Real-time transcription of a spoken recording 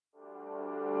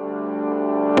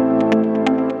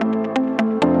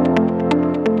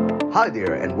Hi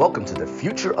there, and welcome to the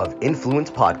Future of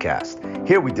Influence podcast.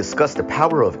 Here we discuss the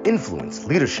power of influence,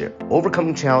 leadership,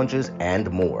 overcoming challenges, and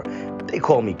more. They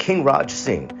call me King Raj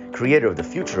Singh, creator of the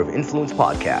Future of Influence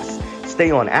podcast.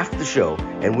 Stay on after the show,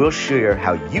 and we'll share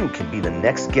how you can be the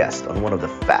next guest on one of the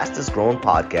fastest growing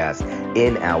podcasts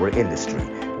in our industry.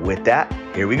 With that,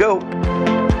 here we go.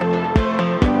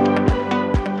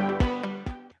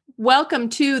 Welcome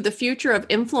to the Future of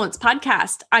Influence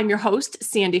podcast. I'm your host,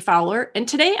 Sandy Fowler, and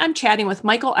today I'm chatting with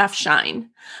Michael F. Schein.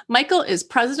 Michael is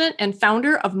president and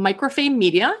founder of Microframe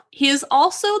Media. He is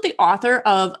also the author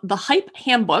of The Hype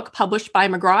Handbook, published by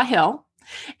McGraw-Hill,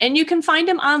 and you can find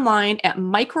him online at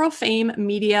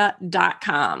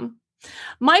microframemedia.com.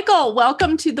 Michael,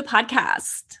 welcome to the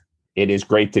podcast. It is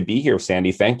great to be here,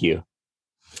 Sandy. Thank you.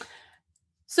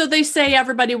 So they say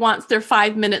everybody wants their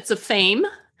 5 minutes of fame.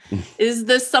 Is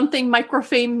this something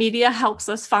Microframe Media helps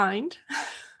us find?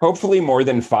 Hopefully more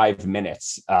than 5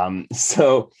 minutes.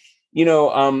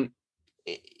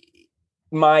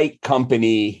 My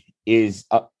company is,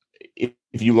 if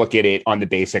you look at it on the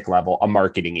basic level, a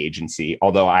marketing agency,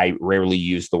 although I rarely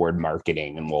use the word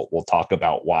marketing, and we'll talk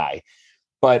about why.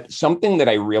 But something that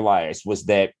I realized was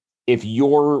that if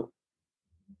you're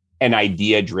an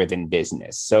idea-driven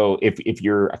business. So if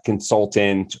you're a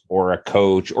consultant or a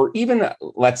coach, or even,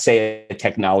 let's say, a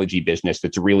technology business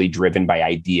that's really driven by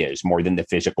ideas more than the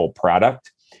physical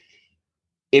product,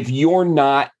 if you're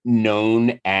not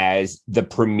known as the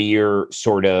premier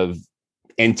sort of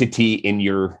entity in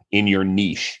your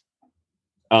niche,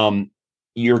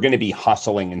 you're going to be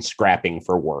hustling and scrapping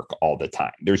for work all the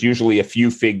time. There's usually a few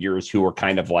figures who are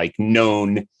kind of like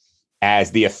known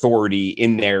as the authority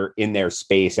in their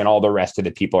space, and all the rest of the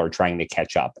people are trying to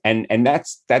catch up. And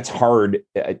that's hard,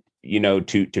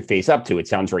 to face up to. It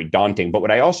sounds very daunting. But what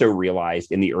I also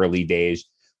realized in the early days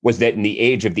was that in the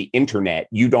age of the internet,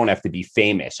 you don't have to be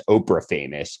famous, Oprah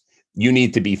famous. You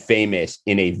need to be famous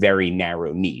in a very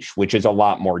narrow niche, which is a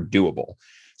lot more doable.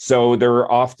 So there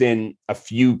are often a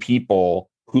few people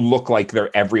who look like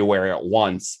they're everywhere at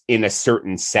once in a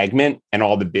certain segment, and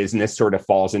all the business sort of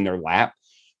falls in their lap.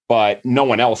 But no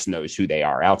one else knows who they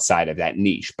are outside of that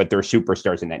niche, but they're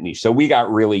superstars in that niche. So we got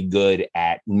really good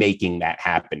at making that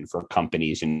happen for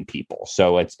companies and people.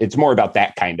 So it's more about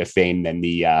that kind of fame than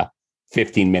the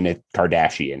 15-minute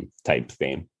Kardashian type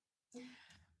fame.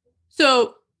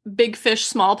 So big fish,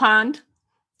 small pond?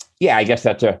 Yeah, I guess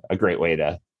that's a great way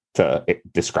to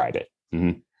describe it.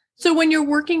 Mm-hmm. So when you're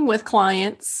working with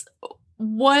clients,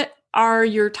 what are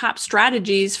your top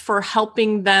strategies for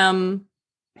helping them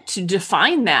to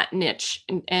define that niche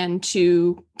and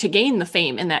to gain the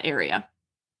fame in that area?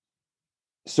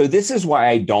 So this is why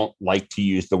I don't like to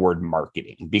use the word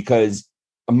marketing, because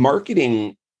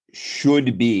marketing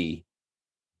should be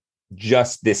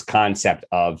just this concept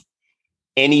of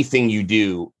anything you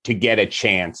do to get a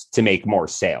chance to make more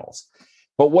sales.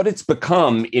 But what it's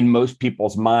become in most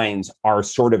people's minds are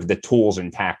sort of the tools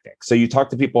and tactics. So you talk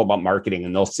to people about marketing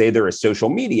and they'll say they're a social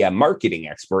media marketing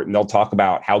expert, and they'll talk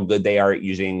about how good they are at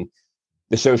using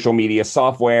the social media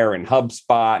software and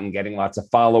HubSpot and getting lots of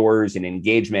followers and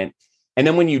engagement. And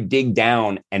then when you dig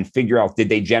down and figure out, did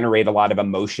they generate a lot of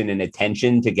emotion and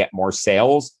attention to get more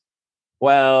sales?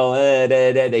 Well,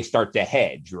 they start to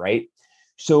hedge, right?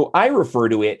 So I refer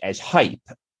to it as hype.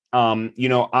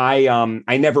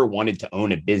 I never wanted to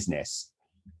own a business.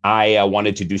 I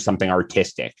wanted to do something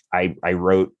artistic. I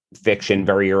wrote fiction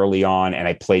very early on, and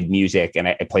I played music, and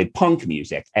I played punk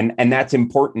music. And that's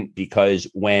important because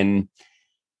when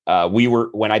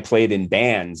I played in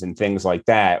bands and things like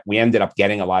that, we ended up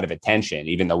getting a lot of attention,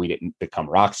 even though we didn't become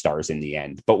rock stars in the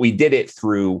end. But we did it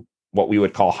through what we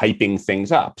would call hyping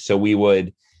things up. So we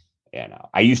would,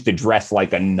 I used to dress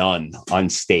like a nun on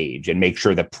stage and make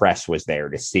sure the press was there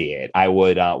to see it.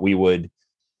 We would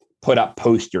put up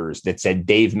posters that said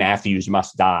Dave Matthews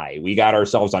must die. We got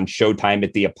ourselves on Showtime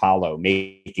at the Apollo,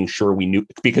 making sure we knew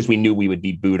we would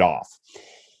be booed off.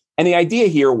 And the idea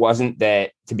here wasn't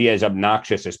that to be as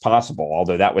obnoxious as possible,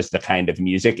 although that was the kind of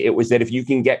music. It was that if you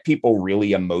can get people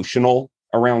really emotional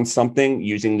around something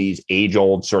using these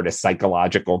age-old sort of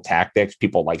psychological tactics,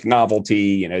 people like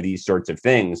novelty, these sorts of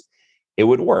things, it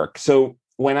would work. So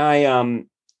when I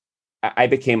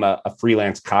became a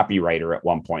freelance copywriter at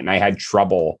one point, and I had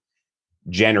trouble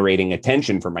generating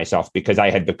attention for myself because I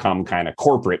had become kind of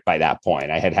corporate by that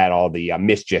point. I had all the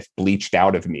mischief bleached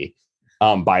out of me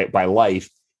by life.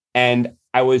 And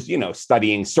I was,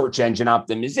 studying search engine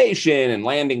optimization and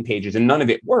landing pages, and none of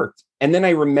it worked. And then I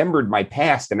remembered my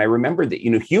past, and I remembered that,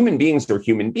 human beings are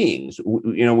human beings.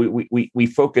 We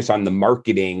focus on the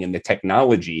marketing and the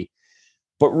technology,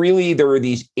 But really, there are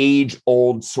these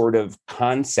age-old sort of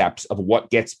concepts of what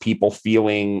gets people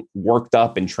feeling worked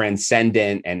up and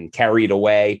transcendent and carried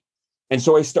away. And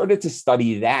so I started to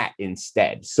study that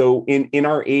instead. So in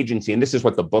our agency, and this is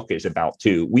what the book is about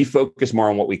too, we focus more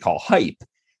on what we call hype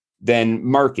than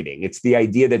marketing. It's the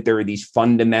idea that there are these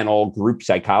fundamental group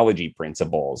psychology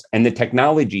principles, and the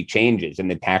technology changes and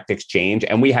the tactics change,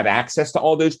 and we have access to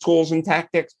all those tools and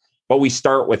tactics. But we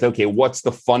start with, okay, what's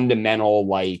the fundamental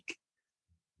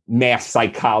math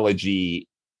psychology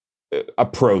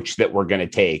approach that we're going to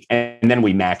take? And then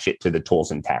we match it to the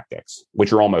tools and tactics,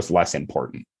 which are almost less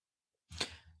important.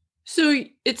 So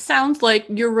it sounds like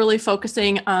you're really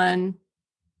focusing on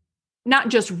not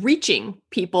just reaching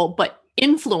people, but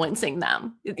influencing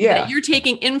them. Yeah. That you're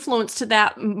taking influence to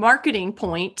that marketing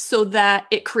point so that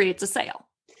it creates a sale.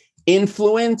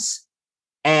 Influence,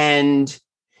 and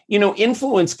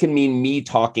influence can mean me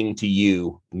talking to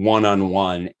you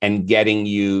one-on-one and getting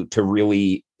you to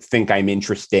really think I'm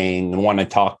interesting and want to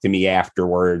talk to me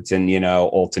afterwards, and,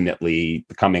 ultimately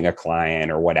becoming a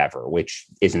client or whatever, which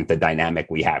isn't the dynamic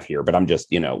we have here, but I'm just,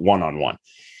 one-on-one.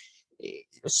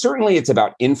 Certainly it's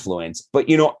about influence, but,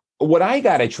 what I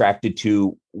got attracted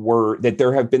to were that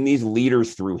there have been these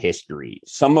leaders through history,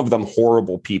 some of them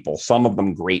horrible people, some of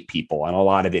them great people, and a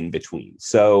lot of in between.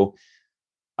 So,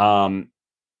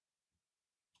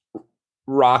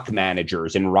 rock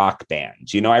managers and rock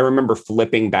bands. I remember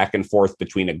flipping back and forth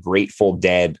between a Grateful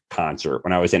Dead concert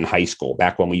when I was in high school,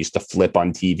 back when we used to flip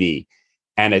on TV,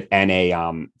 and a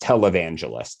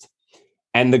televangelist.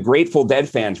 And the Grateful Dead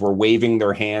fans were waving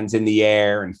their hands in the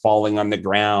air and falling on the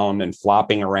ground and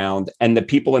flopping around. And the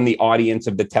people in the audience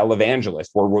of the televangelist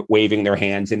were waving their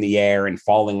hands in the air and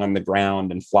falling on the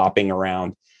ground and flopping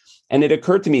around. And it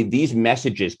occurred to me, these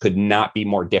messages could not be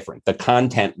more different. The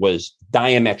content was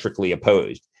diametrically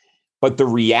opposed, but the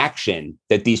reaction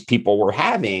that these people were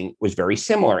having was very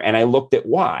similar. And I looked at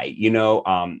why.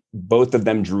 Both of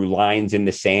them drew lines in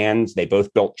the sands. They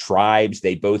both built tribes.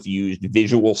 They both used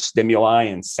visual stimuli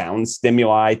and sound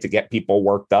stimuli to get people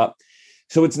worked up.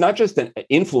 So it's not just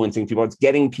influencing people, it's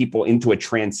getting people into a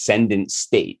transcendent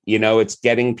state. It's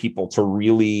getting people to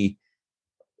really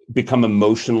become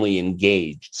emotionally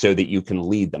engaged so that you can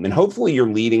lead them. And hopefully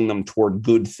you're leading them toward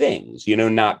good things,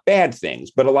 not bad things.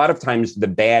 But a lot of times the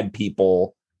bad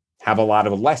people have a lot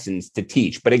of lessons to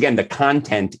teach. But again, the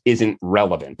content isn't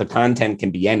relevant. The content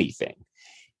can be anything.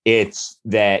 It's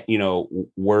that,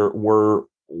 we're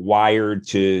wired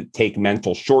to take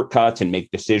mental shortcuts and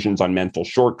make decisions on mental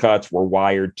shortcuts. We're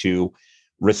wired to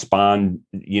respond,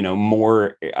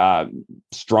 more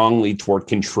strongly toward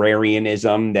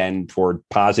contrarianism than toward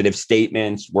positive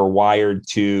statements. We're wired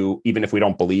to, even if we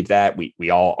don't believe that, we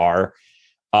all are.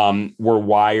 We're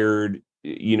wired,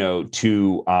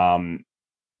 to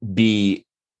be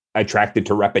attracted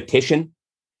to repetition.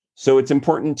 So it's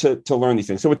important to learn these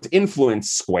things. So it's influence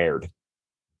squared.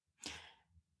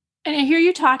 And I hear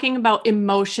you talking about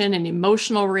emotion and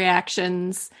emotional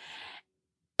reactions.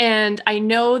 And I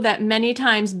know that many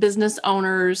times business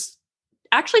owners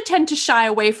actually tend to shy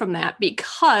away from that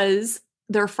because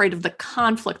they're afraid of the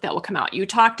conflict that will come out. You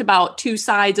talked about two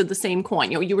sides of the same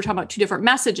coin. You were talking about two different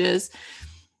messages.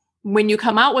 When you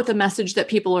come out with a message that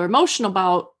people are emotional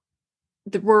about,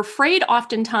 we're afraid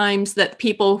oftentimes that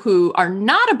people who are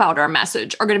not about our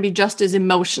message are going to be just as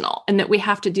emotional, and that we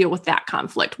have to deal with that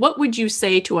conflict. What would you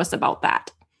say to us about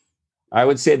that? I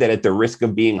would say that at the risk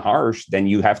of being harsh, then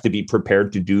you have to be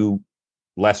prepared to do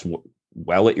less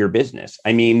well at your business.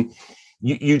 I mean,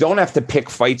 you don't have to pick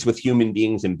fights with human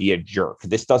beings and be a jerk.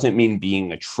 This doesn't mean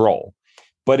being a troll,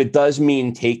 but it does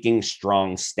mean taking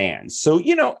strong stands. So,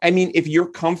 if you're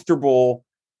comfortable,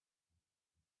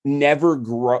 never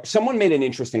grow. Someone made an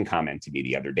interesting comment to me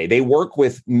the other day. They work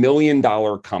with $1 million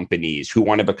companies who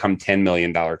want to become $10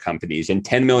 million companies, and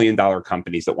 $10 million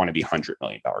companies that want to be $100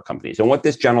 million companies. And what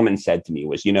this gentleman said to me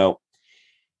was,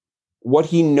 what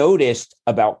he noticed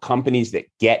about companies that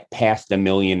get past $1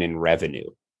 million in revenue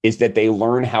is that they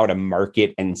learn how to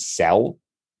market and sell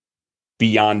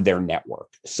beyond their network.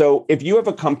 So if you have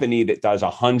a company that does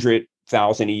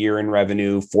 100,000 a year in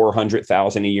revenue,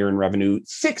 400,000 a year in revenue,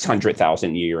 600,000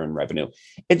 a year in revenue,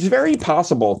 it's very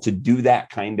possible to do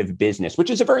that kind of business, which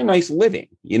is a very nice living.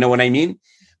 You know what I mean?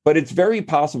 But it's very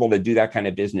possible to do that kind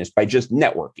of business by just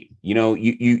networking.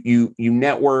 You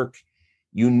network,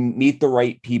 you meet the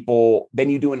right people, then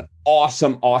you do an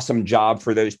awesome job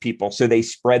for those people. So they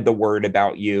spread the word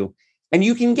about you. And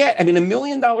you can get, $1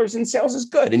 million in sales is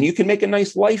good. And you can make a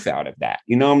nice life out of that.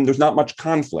 There's not much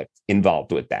conflict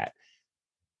involved with that.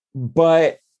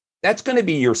 But that's going to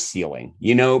be your ceiling,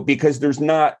 because there's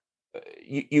not,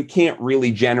 you can't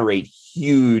really generate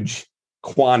huge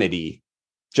quantity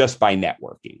just by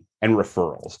networking and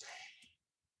referrals.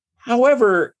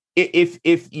 However,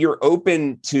 if you're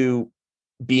open to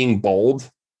being bold,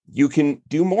 you can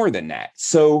do more than that.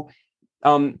 So,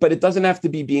 but it doesn't have to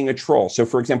be being a troll. So,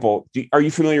 for example, are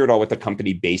you familiar at all with the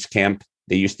company Basecamp?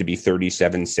 They used to be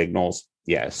 37 Signals.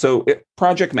 Yeah. So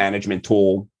project management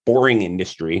tool, boring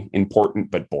industry, important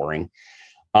but boring.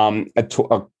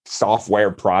 A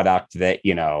software product that,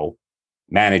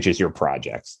 manages your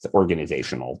projects, the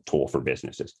organizational tool for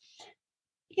businesses.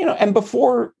 And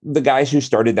before the guys who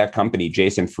started that company,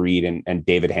 Jason Fried and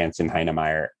David Hansen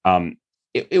Heinemeier,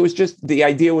 it was just, the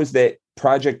idea was that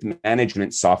project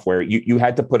management software, you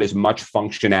had to put as much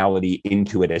functionality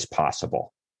into it as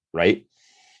possible, right?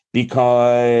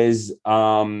 Because,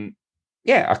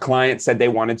 a client said they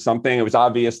wanted something. It was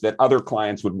obvious that other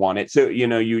clients would want it. So,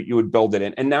 you would build it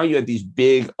in. And now you have these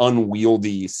big,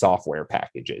 unwieldy software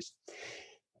packages.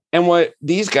 And what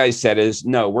these guys said is,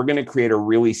 no, we're going to create a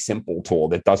really simple tool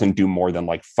that doesn't do more than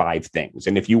like 5 things.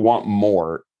 And if you want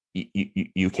more,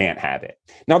 you can't have it.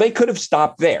 Now, they could have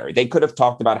stopped there. They could have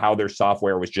talked about how their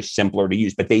software was just simpler to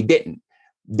use, but they didn't.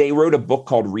 They wrote a book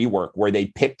called Rework, where they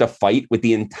picked a fight with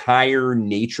the entire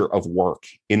nature of work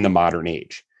in the modern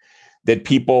age. That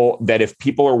if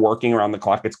people are working around the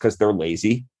clock, it's because they're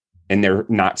lazy and they're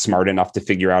not smart enough to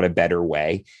figure out a better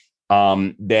way.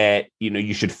 That,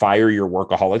 you should fire your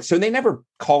workaholics. So they never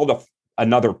called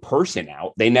another person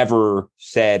out. They never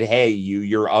said, hey,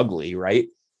 you're ugly, right?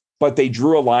 But they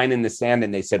drew a line in the sand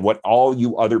and they said, what all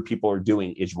you other people are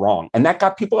doing is wrong. And that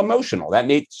got people emotional. That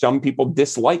made some people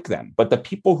dislike them. But the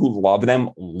people who love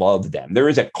them. There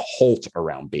is a cult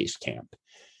around Basecamp.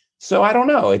 So I don't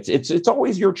know. It's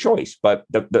always your choice. But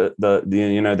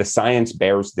the science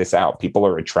bears this out. People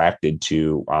are attracted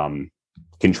to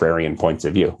contrarian points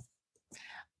of view.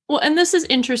 Well, and this is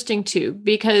interesting too,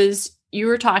 because you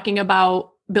were talking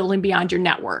about building beyond your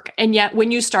network. And yet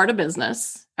when you start a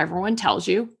business, everyone tells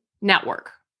you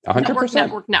network.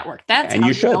 100%. Network. That's how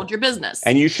you build your business.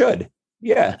 And you should.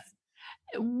 Yeah.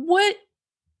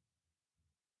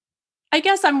 I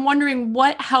guess I'm wondering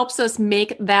what helps us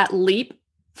make that leap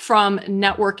from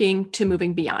networking to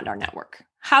moving beyond our network.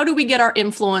 How do we get our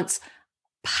influence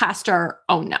past our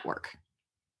own network?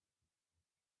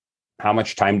 How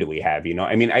much time do we have?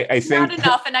 I think not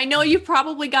enough. And I know you've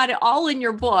probably got it all in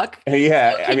your book.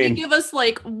 Yeah. So can you give us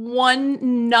like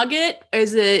one nugget?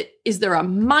 Is there a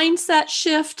mindset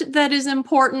shift that is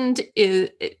important?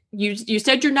 You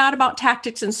said you're not about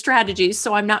tactics and strategies,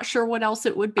 so I'm not sure what else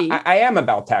it would be. I am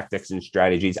about tactics and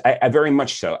strategies. I very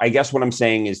much so. I guess what I'm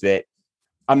saying is that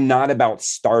I'm not about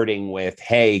starting with,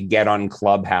 hey, get on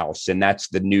Clubhouse and that's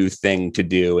the new thing to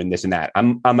do and this and that.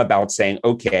 I'm about saying,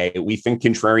 okay, we think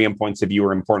contrarian points of view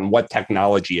are important. What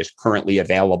technology is currently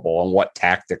available and what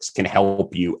tactics can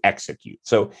help you execute?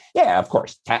 So yeah, of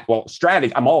course.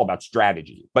 Strategy. I'm all about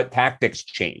strategy, but tactics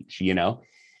change,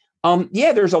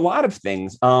 there's a lot of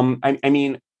things.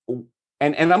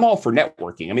 And I'm all for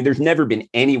networking. There's never been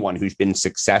anyone who's been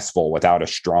successful without a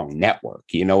strong network.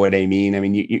 You know what I mean?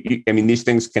 These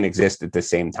things can exist at the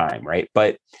same time, right?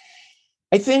 But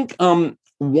I think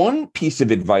one piece of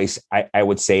advice I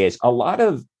would say is a lot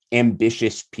of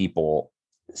ambitious people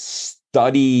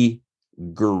study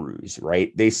gurus,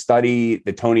 right? They study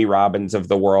the Tony Robbins of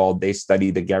the world. They study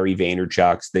the Gary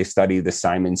Vaynerchuks. They study the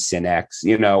Simon Sineks,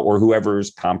 or whoever's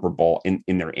comparable in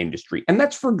their industry. And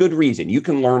that's for good reason. You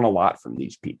can learn a lot from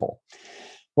these people.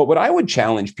 But what I would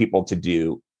challenge people to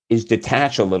do is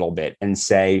detach a little bit and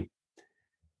say,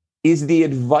 is the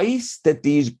advice that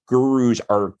these gurus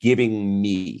are giving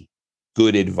me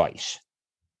good advice?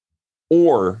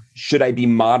 Or should I be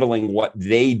modeling what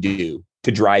they do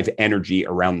to drive energy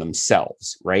around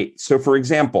themselves, right? So for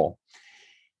example,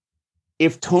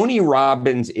 if Tony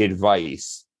Robbins'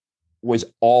 advice was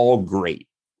all great,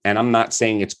 and I'm not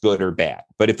saying it's good or bad,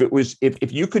 but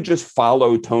if you could just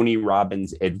follow Tony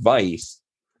Robbins' advice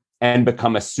and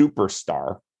become a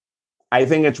superstar, I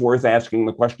think it's worth asking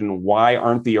the question, why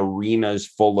aren't the arenas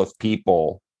full of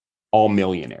people all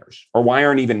millionaires? Or why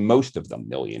aren't even most of them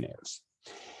millionaires?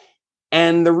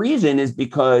 And the reason is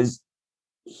because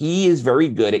he is very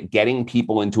good at getting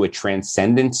people into a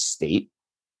transcendent state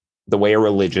the way a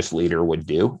religious leader would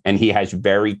do. And he has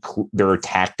there are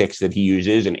tactics that he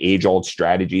uses and age-old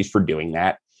strategies for doing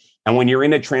that. And when you're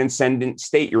in a transcendent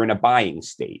state, you're in a buying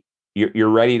state. You're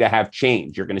ready to have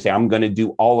change. You're going to say, I'm going to do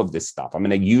all of this stuff. I'm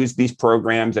going to use these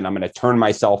programs and I'm going to turn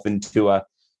myself into a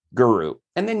guru.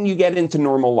 And then you get into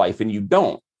normal life and you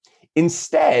don't.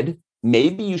 Instead,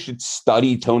 maybe you should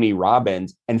study Tony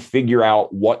Robbins and figure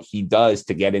out what he does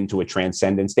to get into a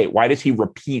transcendent state. Why does he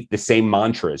repeat the same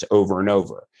mantras over and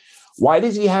over? Why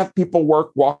does he have people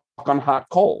walk on hot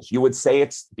coals? You would say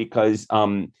it's because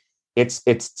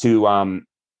it's to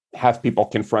have people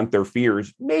confront their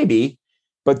fears, maybe.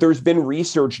 But there's been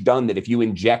research done that if you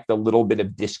inject a little bit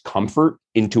of discomfort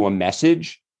into a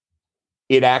message,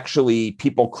 it actually,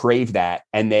 people crave that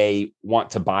and they want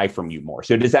to buy from you more.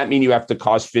 So does that mean you have to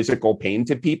cause physical pain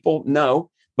to people? No,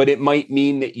 but it might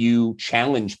mean that you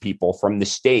challenge people from the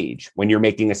stage when you're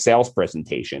making a sales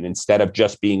presentation instead of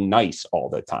just being nice all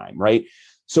the time, right?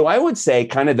 So I would say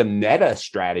kind of the meta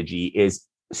strategy is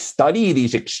study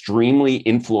these extremely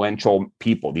influential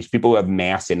people, these people who have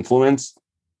mass influence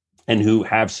and who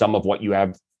have some of what you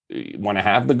want to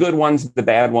have, the good ones, the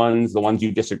bad ones, the ones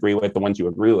you disagree with, the ones you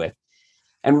agree with,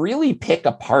 and really pick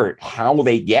apart how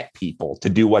they get people to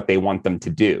do what they want them to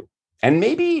do. And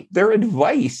maybe their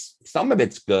advice, some of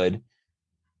it's good,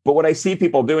 but what I see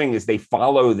people doing is they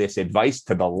follow this advice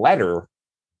to the letter,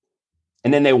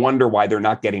 and then they wonder why they're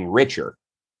not getting richer.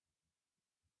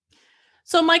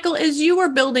 So, Michael, as you were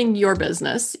building your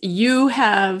business, you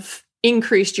have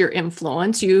increased your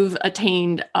influence. You've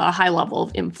attained a high level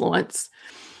of influence.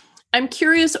 I'm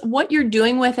curious what you're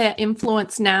doing with that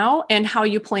influence now and how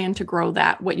you plan to grow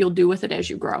that, what you'll do with it as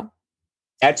you grow.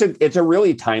 It's a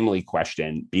really timely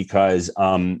question because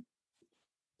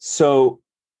so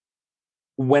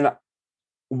when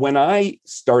I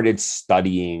started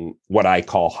studying what I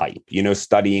call hype,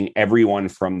 studying everyone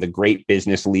from the great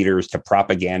business leaders to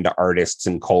propaganda artists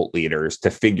and cult leaders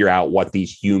to figure out what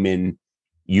these human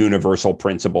universal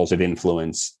principles of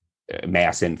influence,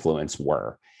 mass influence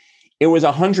were. It was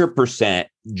 100%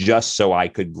 just so I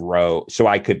could grow, so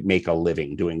I could make a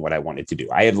living doing what I wanted to do.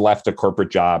 I had left a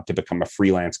corporate job to become a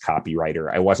freelance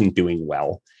copywriter. I wasn't doing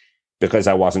well because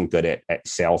I wasn't good at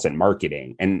sales and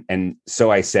marketing. And so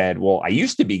I said, well, I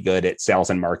used to be good at sales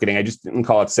and marketing. I just didn't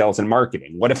call it sales and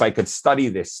marketing. What if I could study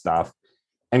this stuff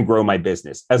and grow my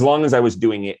business as long as I was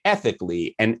doing it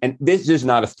ethically? And this is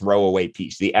not a throwaway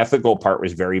piece. The ethical part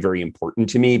was very, very important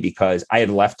to me because I had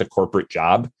left a corporate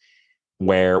job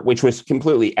which was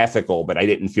completely ethical, but I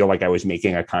didn't feel like I was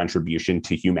making a contribution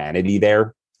to humanity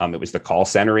there. It was the call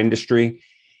center industry.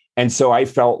 And so I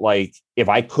felt like if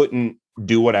I couldn't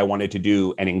do what I wanted to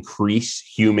do and increase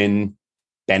human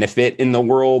benefit in the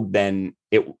world, then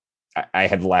I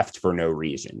had left for no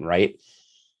reason, right?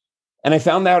 And I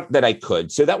found out that I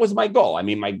could. So that was my goal. I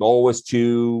mean, my goal was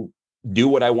to do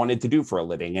what I wanted to do for a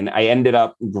living. And I ended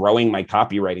up growing my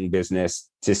copywriting business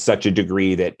to such a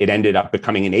degree that it ended up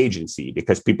becoming an agency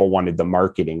because people wanted the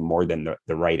marketing more than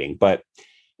the writing. But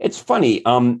it's funny,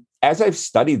 as I've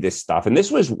studied this stuff, and this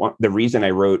was the reason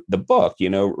I wrote the book,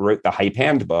 wrote the Hype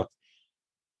Handbook,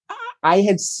 I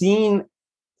had seen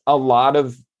a lot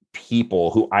of people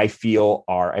who I feel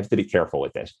I have to be careful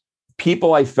with this,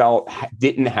 people I felt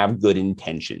didn't have good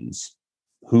intentions,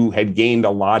 who had gained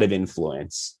a lot of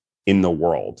influence in the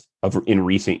world in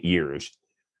recent years,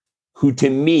 who to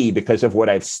me, because of what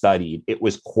I've studied, it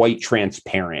was quite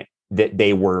transparent that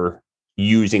they were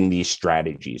using these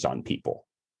strategies on people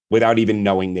without even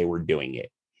knowing they were doing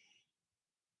it.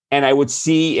 And I would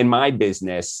see in my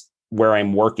business where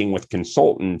I'm working with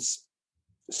consultants,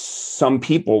 some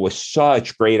people with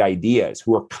such great ideas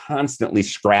who are constantly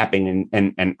scrapping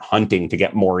and hunting to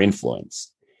get more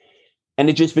influence. And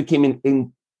it just became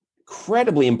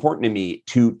incredibly important to me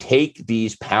to take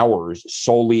these powers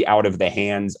solely out of the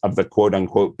hands of the quote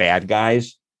unquote bad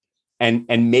guys and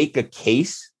make a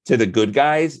case to the good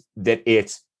guys that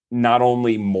it's not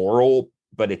only moral,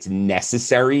 but it's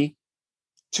necessary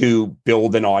to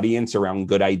build an audience around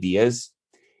good ideas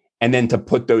and then to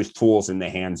put those tools in the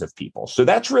hands of people. So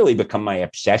that's really become my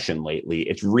obsession lately.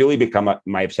 It's really become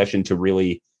my obsession to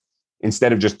really,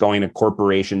 instead of just going to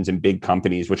corporations and big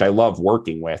companies, which I love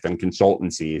working with, and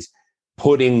consultancies,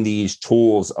 putting these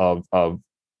tools of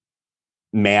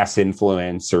mass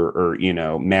influence or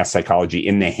mass psychology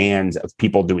in the hands of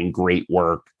people doing great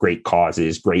work, great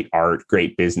causes, great art,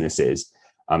 great businesses.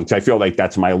 So I feel like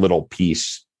that's my little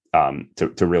piece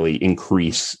to really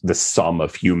increase the sum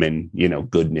of human,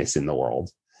 goodness in the world.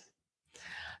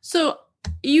 So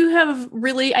you have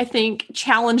really, I think,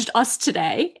 challenged us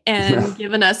today and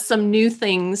given us some new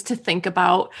things to think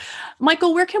about.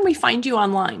 Michael, where can we find you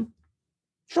online?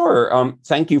 Sure.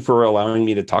 Thank you for allowing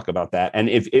me to talk about that.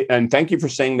 And thank you for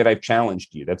saying that I've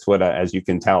challenged you. That's what, as you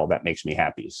can tell, that makes me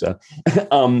happy. So,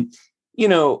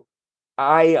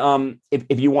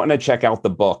 if you want to check out the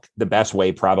book, the best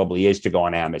way probably is to go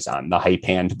on Amazon, the Hype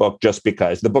Handbook, just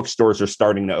because the bookstores are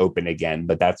starting to open again,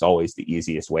 but that's always the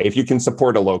easiest way. If you can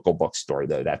support a local bookstore,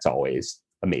 though, that's always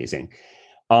amazing.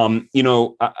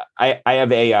 I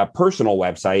have a personal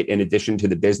website in addition to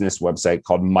the business website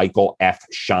called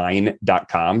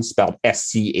michaelfschein.com, spelled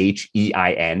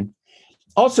Schein.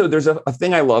 Also, there's a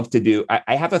thing I love to do.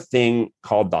 I have a thing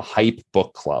called the Hype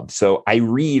Book Club. So I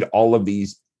read all of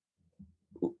these,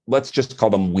 let's just call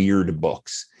them weird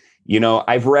books.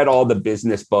 I've read all the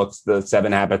business books, the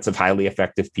 7 Habits of Highly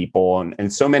Effective People,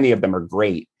 and so many of them are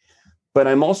great. But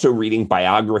I'm also reading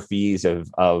biographies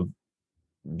of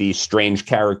these strange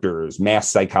characters, mass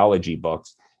psychology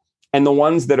books. And the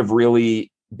ones that have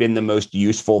really been the most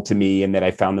useful to me and that I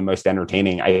found the most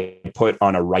entertaining, I put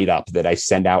on a write-up that I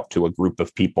send out to a group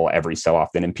of people every so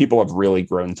often. And people have really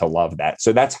grown to love that.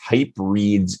 So that's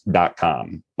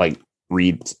hypereads.com, like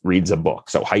reads a book.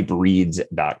 So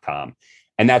hypereads.com.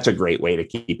 And that's a great way to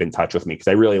keep in touch with me because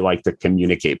I really like to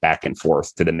communicate back and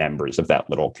forth to the members of that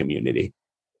little community.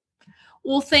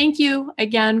 Well, thank you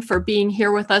again for being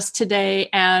here with us today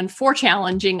and for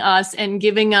challenging us and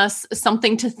giving us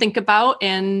something to think about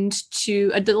and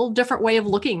to a little different way of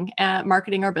looking at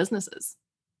marketing our businesses.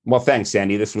 Well, thanks,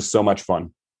 Sandy. This was so much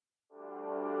fun.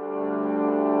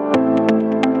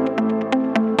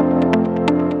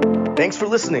 Thanks for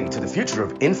listening to the Future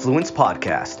of Influence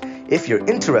podcast. If you're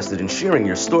interested in sharing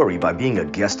your story by being a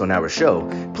guest on our show,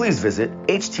 please visit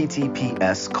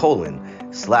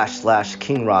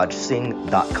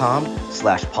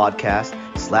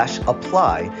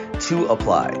https://kingrajsingh.com/podcast/apply to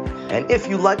apply. And if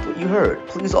you liked what you heard,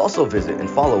 please also visit and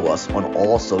follow us on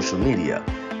all social media.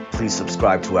 Please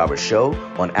subscribe to our show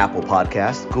on Apple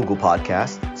Podcasts, Google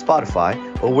Podcasts, Spotify,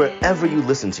 or wherever you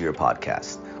listen to your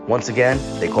podcast. Once again,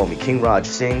 they call me King Raj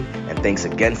Singh, and thanks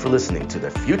again for listening to the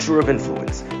Future of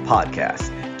Influence podcast.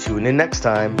 Tune in next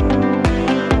time.